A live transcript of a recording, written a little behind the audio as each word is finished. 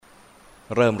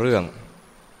เริ่มเรื่อง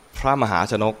พระมหา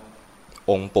ชนก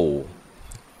องค์ปู่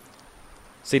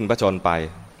สิ้นพระชนม์ไป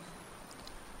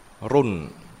รุ่น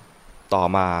ต่อ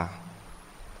มา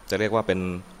จะเรียกว่าเป็น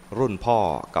รุ่นพ่อ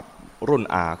กับรุ่น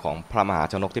อาของพระมหา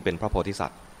ชนกที่เป็นพระโพธิสั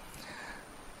ตว์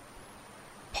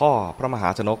พ่อพระมหา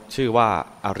ชนกชื่อว่า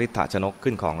อฤทธชนก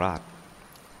ขึ้นครองราชย์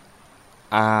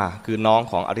อาคือน้อง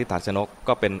ของอฤทธชนก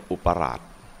ก็เป็นอุปราช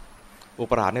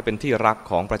เนี่ยเป็นที่รัก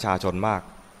ของประชาชนมาก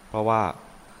เพราะว่า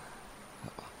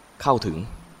เข้าถึง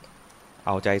เ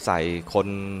อาใจใส่คน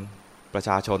ประช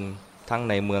าชนทั้ง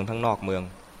ในเมืองทั้งนอกเมือง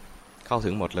เข้าถึ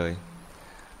งหมดเลย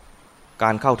กา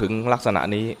รเข้าถึงลักษณะ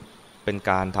นี้เป็น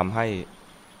การทำให้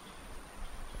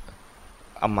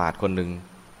อำมาตย์คนหนึ่ง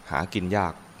หากินยา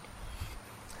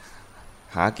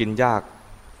ก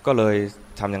ก็เลย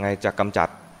ทำยังไงจะกำจัด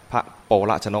พระโป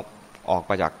ละชนกออกไ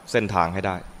ปจากเส้นทางให้ไ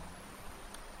ด้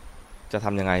จะท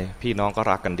ำยังไงพี่น้องก็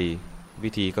รักกันดีวิ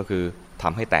ธีก็คือท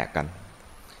ำให้แตกกัน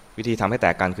วิธีทำให้แต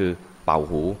กกันคือเป่า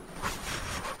หู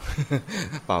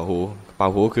เป่า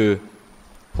หูคือ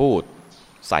พูด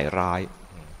ใส่ร้าย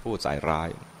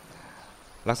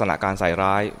ลักษณะการใส่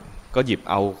ร้ายก็หยิบ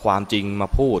เอาความจริงมา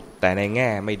พูดแต่ในแง่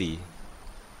ไม่ดี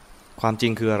ความจริ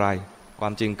งคืออะไรควา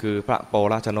มจริงคือพระโป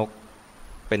ละชนก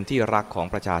เป็นที่รักของ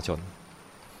ประชาชน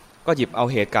ก็หยิบเอา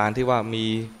เหตุการณ์ที่ว่ามี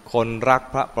คนรัก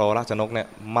พระโปละชนกเนี่ย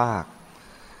มาก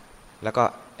แล้วก็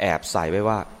แอบใส่ไว้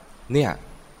ว่าเนี่ย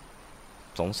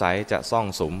สงสัยจะซ่อง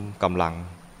สุมกำลัง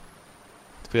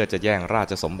เพื่อจะแย่งรา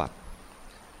ชสมบัติ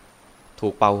ถู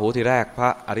กเป่าหูทีแรกพระ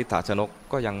อฤทธชนก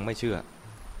ก็ยังไม่เชื่อ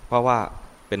เพราะว่า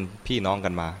เป็นพี่น้องกั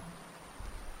นมา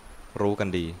รู้กัน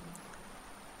ดี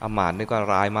อำมาตย์นี่ก็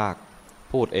ร้ายมาก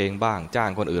พูดเองบ้างจ้าง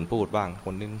คนอื่นพูดบ้างค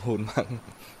นนึงพูดบ้าง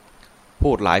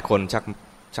พูดหลายคน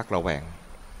ชักระแวง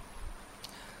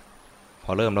พ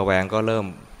อเริ่มระแวงก็เริ่ม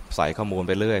ใส่ข้อมูลไ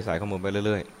ปเรื่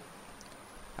อย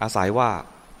อาศัยว่า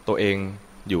ตัวเอง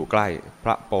อยู่ใกล้พ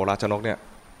ระโปละชนกเนี่ย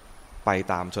ไป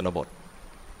ตามชนบท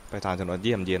เ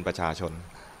ยี่ยมเยียนประชาชน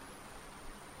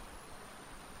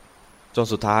จน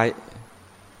สุดท้าย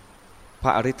พร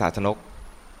ะอฤทธชนก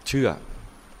เชื่อ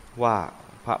ว่า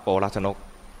พระโปละชนก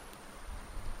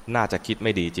น่าจะคิดไ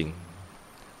ม่ดีจริง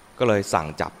ก็เลยสั่ง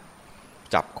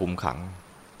จับคุมขัง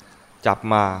จับ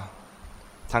มา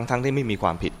ทั้งที่ไม่มีคว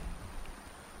ามผิด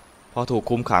พอถูก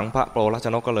คุมขังพระโปละช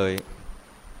นกก็เลย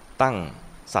ตั้ง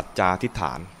สัจจาธิษ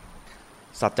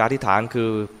ฐานคื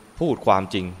อพูดความ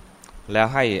จริงแล้ว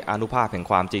ให้อานุภาพแห่ง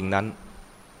ความจริงนั้น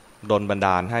ดลบันด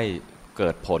าลให้เกิ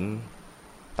ดผล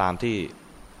ตามที่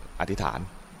อธิษฐาน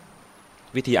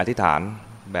วิธีอธิษฐาน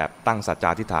แบบตั้งสัจจ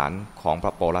าธิษฐานของพร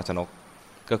ะโปละชนก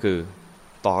ก็คือ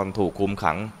ตอนถูกคุม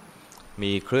ขัง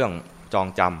มีเครื่องจอง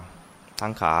จำทั้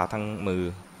งขาทั้งมือ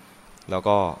แล้ว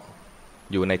ก็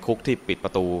อยู่ในคุกที่ปิดปร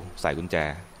ะตูใส่กุญแจ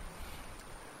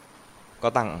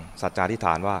ก็ตั้งสัจจาธิษฐ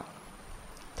านว่า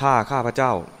ถ้าข้าพเจ้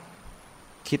า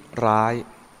คิดร้าย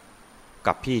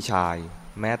กับพี่ชาย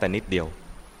แม้แต่นิดเดียว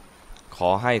ขอ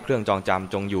ให้เครื่องจองจ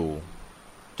ำจงอยู่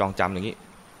จองจำอย่างนี้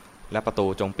และประตู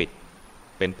จงปิด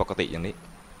เป็นปกติอย่างนี้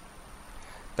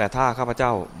แต่ถ้าข้าพเจ้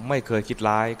าไม่เคยคิด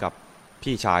ร้ายกับ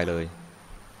พี่ชายเลย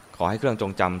ขอให้เครื่องจอ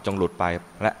งจำจงหลุดไป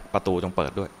และประตูจงเปิ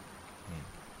ดด้วย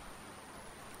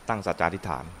ตั้งสัจจาธิษ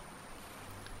ฐาน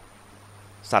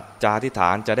สัจจาธิษฐา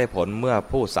นจะได้ผลเมื่อ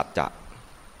พูดสัจจะ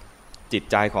จิต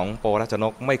ใจของโปละชน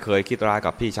กไม่เคยคิดร้าย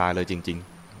กับพี่ชายเลยจริง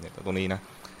ๆเนี่ยตรงนี้นะ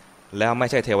แล้วไม่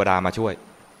ใช่เทวดามาช่วย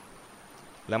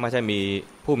แล้วไม่ใช่มี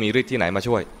ผู้มีฤทธิ์ที่ไหนมา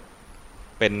ช่วย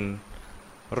เป็น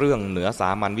เรื่องเหนือสา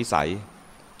มัญวิสัย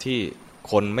ที่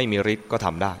คนไม่มีฤทธิ์ก็ท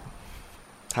ำได้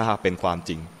ถ้าเป็นความจ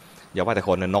ริงอย่าว่าแต่ค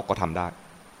นนกก็ทำได้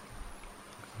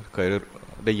เคย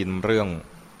ได้ยินเรื่อง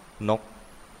นก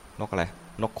อะไร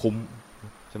นกคุ้ม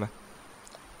ใช่ไหม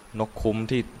นกคุ้ม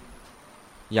ที่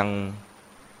ยัง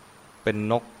เป็น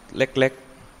นกเล็ก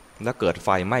ๆแล้วเกิดไฟ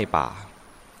ไหม้ป่า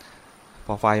พ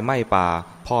อไฟไหม้ป่า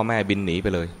พ่อแม่บินหนีไป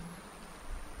เลย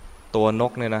ตัวน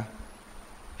กเนี่ยนะ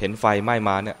เห็นไฟไหม้ม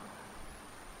าเนี่ย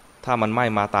ถ้ามันไหม้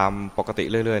มาตามปกติ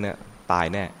เรื่อยๆเนี่ยตาย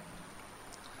แน่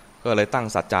ก็เลยตั้ง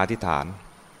สัจจาธิษฐาน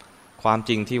ความ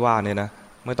จริงที่ว่าเนี่ยนะ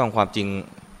ไม่ต้องความจริง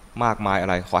มากมายอะ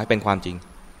ไรขอให้เป็นความจริง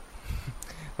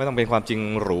ไม่ต้องเป็นความจริง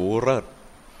หรูเลิศ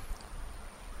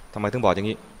ทำไมถึงบอกอย่าง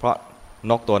นี้เพราะ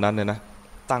นกตัวนั้นเนี่ยนะ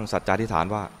ตั้งสัจจาธิษฐาน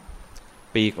ว่า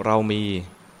ปีกเรามี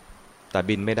แต่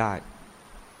บินไม่ได้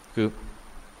คือ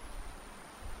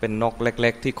เป็นนกเล็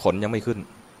กๆที่ขนยังไม่ขึ้น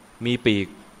มีปีก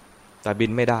แต่บิ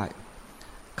นไม่ได้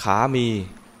ขามี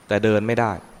แต่เดินไม่ไ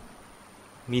ด้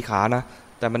มีขานะ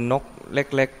แต่มันนกเ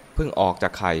ล็กๆเพิ่งออกจา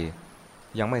กไข่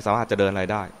ยังไม่สามารถจะเดินอะไร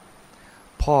ได้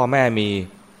พ่อแม่มี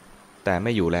แต่ไ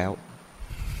ม่อยู่แล้ว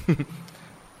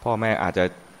พ่อแม่อาจจะ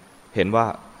เห็นว่า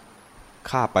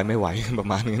ข้าไปไม่ไหว ประ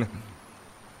มาณนี้นะ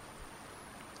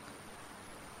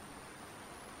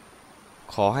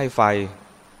ขอให้ไฟ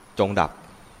จงดับ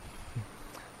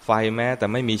ไฟแม้แต่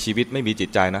ไม่มีชีวิตไม่มีจิต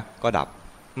ใจนะก็ดับ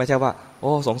ไม่ใช่ว่าโ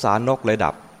อ้สงสารนกเลย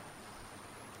ดับ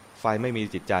ไฟไม่มี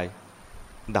จิตใจ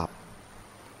ดับ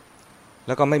แ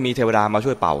ล้วก็ไม่มีเทวดามา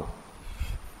ช่วยเป่า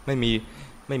ไม่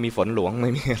มีฝนหลวงไ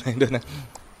ม่มีอะไรด้วยนะ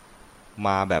ม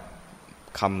าแบบ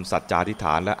คำสัจจาธิษฐ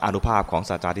านและอานุภาพของ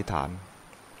สัจจาธิษฐาน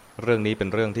เรื่องนี้เป็น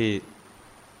เรื่องที่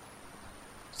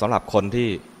สำหรับคนที่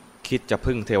คิดจะ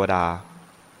พึ่งเทวดา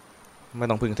ไม่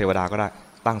ต้องพึ่งเทวดาก็ได้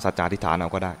ตั้งสัจจาธิษฐานเอา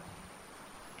ก็ได้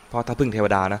เพราะถ้าพึ่งเทว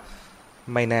ดานะ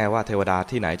ไม่แน่ว่าเทวดา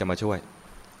ที่ไหนจะมาช่วย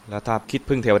แล้วถ้าคิด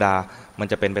พึ่งเทวดามัน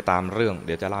จะเป็นไปตามเรื่องเ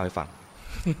ดี๋ยวจะเล่าให้ฟัง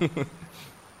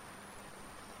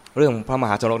เรื่องพระม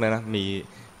หาชนกเนี่ยนะ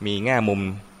มีแง่มุม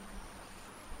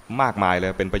มากมายเล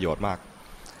ยเป็นประโยชน์มาก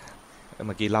เ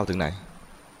มื่อกี้เล่าถึงไหน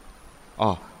อ๋อ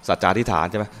สัจจาธิษฐาน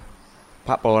ใช่ไหมพ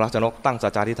ระโปรชนกตั้งสั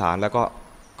จจาธิษฐานแล้วก็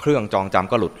เครื่องจองจ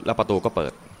ำก็หลุดแล้วประตูก็เปิ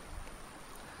ด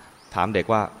ถามเด็ก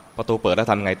ว่าประตูเปิดแล้ว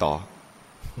ทำไงต่อ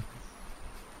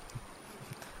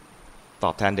ต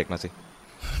อบแทนเด็กมาสิ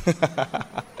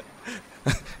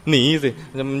หนีสิ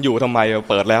มันอยู่ทำไม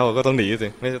เปิดแล้วก็ต้องหนีสิ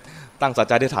ไม่ตั้งสัจ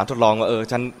จาธิษฐานทดลองว่า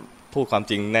ฉันพูดความ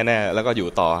จริงแน่ๆแล้วก็อยู่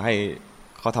ต่อให้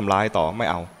เขาทำร้ายต่อไม่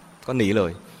เอาก็หนีเล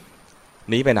ย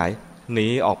หนีไปไหนหนี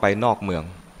ออกไปนอกเมือง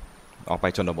ออกไป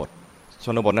ชนบท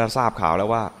นั้นทราบข่าวแล้ว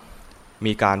ว่า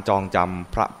มีการจองจ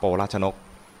ำพระโปรชนก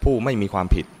ผู้ไม่มีความ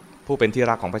ผิดผู้เป็นที่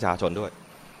รักของประชาชนด้วย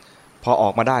พอออ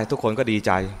กมาได้ทุกคนก็ดีใ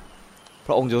จพ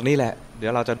ระองค์อยู่ตรงนี้แหละเดี๋ย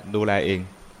วเราจะดูแลเอง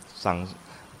สั่ง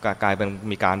กลายเป็น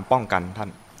มีการป้องกันท่าน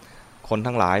คน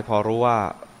ทั้งหลายพอรู้ว่า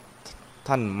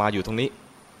ท่านมาอยู่ตรงนี้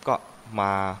ก็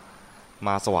ม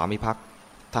าสวามิภักดิ์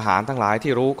ทหารทั้งหลาย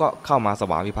ที่รู้ก็เข้ามาส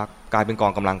วามิภักดิ์กลายเป็นกอ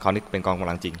งกำลังคราวนี้เป็นกองกำ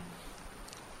ลังจริง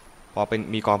พอเป็น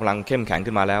มีกองกำลังเข้มแข็ง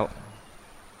ขึ้นมาแล้ว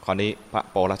คราวนี้พระ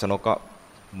โปรชนกก็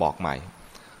บอกใหม่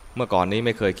เมื่อก่อนนี้ไ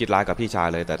ม่เคยคิดร้ายกับพี่ชาย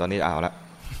เลยแต่ตอนนี้เอาละ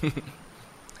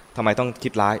ทำไมต้องคิ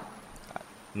ดร้าย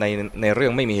ในเรื่อ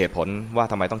งไม่มีเหตุผลว่า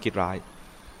ทำไมต้องคิดร้าย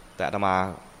แต่อาตมา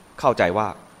เข้าใจว่า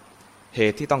เห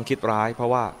ตุที่ต้องคิดร้ายเพรา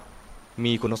ะว่า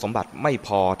มีคุณสมบัติไม่พ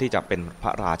อที่จะเป็นพร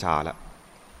ะราชาแล้ว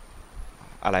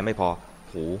อะไรไม่พอ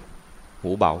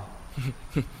หูเบา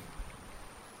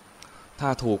ถ้า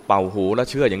ถูกเป่าหูแล้ว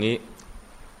เชื่ออย่างนี้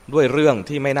ด้วยเรื่อง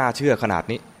ที่ไม่น่าเชื่อขนาด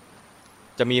นี้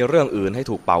จะมีเรื่องอื่นให้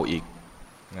ถูกเป่าอีก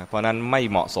นะเพราะนั้นไม่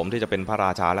เหมาะสมที่จะเป็นพระร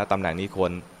าชาและตำแหน่งนี้คว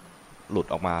รหลุด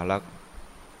ออกมาแล้ว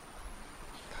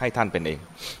ให้ท่านเป็นเอง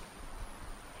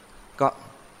ก็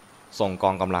ส่งก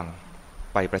องกำลัง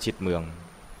ไปประชิดเมือง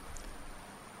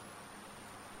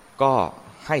ก็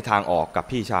ให้ทางออกกับ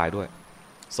พี่ชายด้วย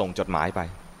ส่งจดหมายไป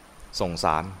ส่งส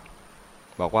าร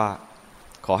บอกว่า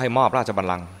ขอให้มอบราชบัล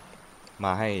ลังก์ม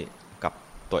าให้กับ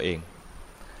ตัวเอง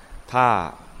ถ้า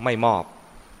ไม่มอบ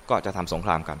ก็จะทำสงค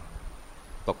รามกัน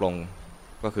ตกลง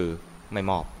ก็คือไม่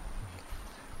มอบ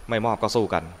ก็สู้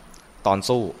กันตอน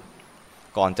สู้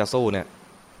ก่อนจะสู้เนี่ย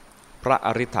พระอ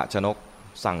ริ ฏฐชนก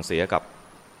สั่งเสียกับ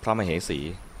พระมเหสี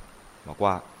บอก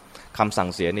ว่าคำสั่ง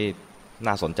เสียนี่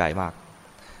น่าสนใจมาก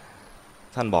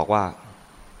ท่านบอกว่า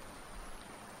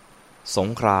สง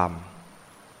คราม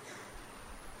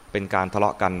เป็นการทะเลา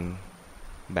ะกัน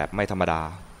แบบไม่ธรรม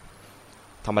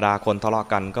ดาคนทะเลาะ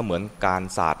กันก็เหมือนการ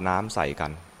สาดน้ำใส่กั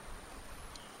น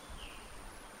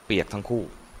เปียกทั้งคู่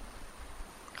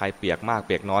ใครเปียกมากเ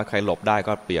ปียกน้อยใครหลบได้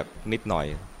ก็เปียกนิดหน่อย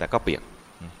แต่ก็เปียก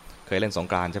เคยเล่นสง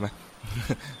กรานต์ใช่ไหม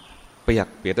เปียก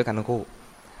ด้วยกันทั้งคู่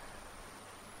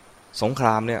สงคร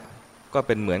ามเนี่ยก็เ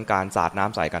ป็นเหมือนการสาดน้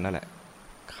ำใส่กันนั่นแหละ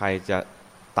ใครจะ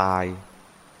ตาย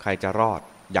ใครจะรอด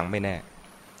ยังไม่แน่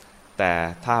แต่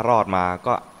ถ้ารอดมา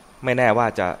ก็ไม่แน่ว่า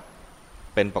จะ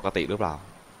เป็นปกติหรือเปล่า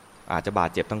อาจจะบาด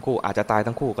เจ็บทั้งคู่อาจจะตาย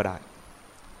ทั้งคู่ก็ได้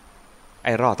ไ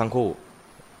อ้รอดทั้งคู่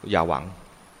อย่าหวัง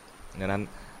ดังนั้น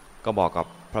ก็บอกกับ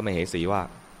พระมเหสีว่า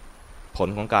ผล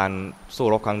ของการสู้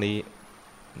รบครั้งนี้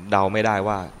เดาไม่ได้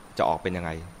ว่าจะออกเป็นยังไง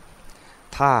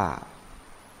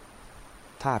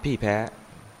ถ้าพี่แพ้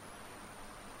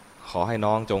ขอให้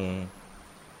น้องจง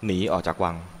หนีออกจาก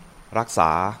วังรักษา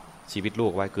ชีวิตลู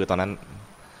กไว้คือตอนนั้น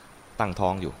ตั้งท้อ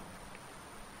งอยู่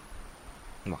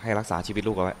บอกให้รักษาชีวิต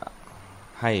ลูกเอาไว้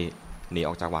ให้หนีอ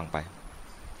อกจากวังไป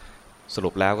สรุ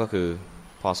ปแล้วก็คือ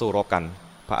พอสู้รบกัน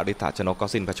พระอริ ฏฐชนกก็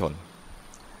สิ้นพระชน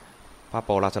พระโป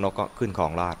รชนกก็ขึ้นครอ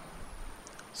งราชย์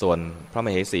ส่วนพระม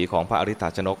เหสีของพระอริ ฏฐ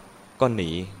ชนกก็หนี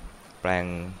แปล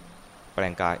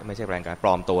งกายไม่ใช่แปลงกายปล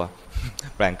อมตัว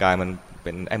แปลงกายมันเ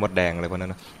ป็นไอ้มดแดงอะไรพวกนั้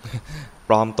นนะป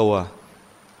ลอมตัว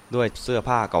ด้วยเสื้อ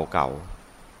ผ้าเก่า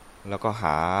ๆแล้วก็ห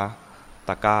าต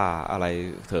ะกร้าอะไร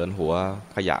เถินหัว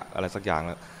ขยะอะไรสักอย่าง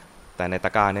แต่ในตะ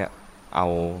กร้าเนี่ยเอา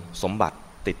สมบัติ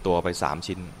ติดตัวไป3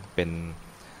 ชิ้นเป็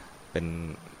น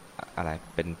อะไร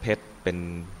เป็นเพชรเป็น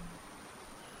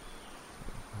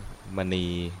มณี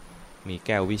มีแ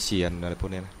ก้ววิเชียรอะไรพว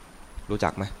กนี้นะรู้จั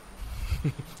กไหม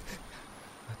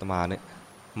อาตมาเนี่ย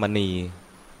มณี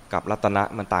กับรัตนะ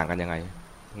มันต่างกันยังไง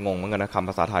งงเหมือนกันนะคำ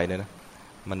ภาษาไทยเนี่ยนะ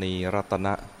มณีรัตน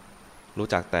ะรู้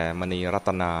จักแต่มณีรัต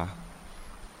นา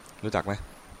รู้จักไหม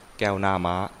แก้วหน้า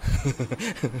ม้า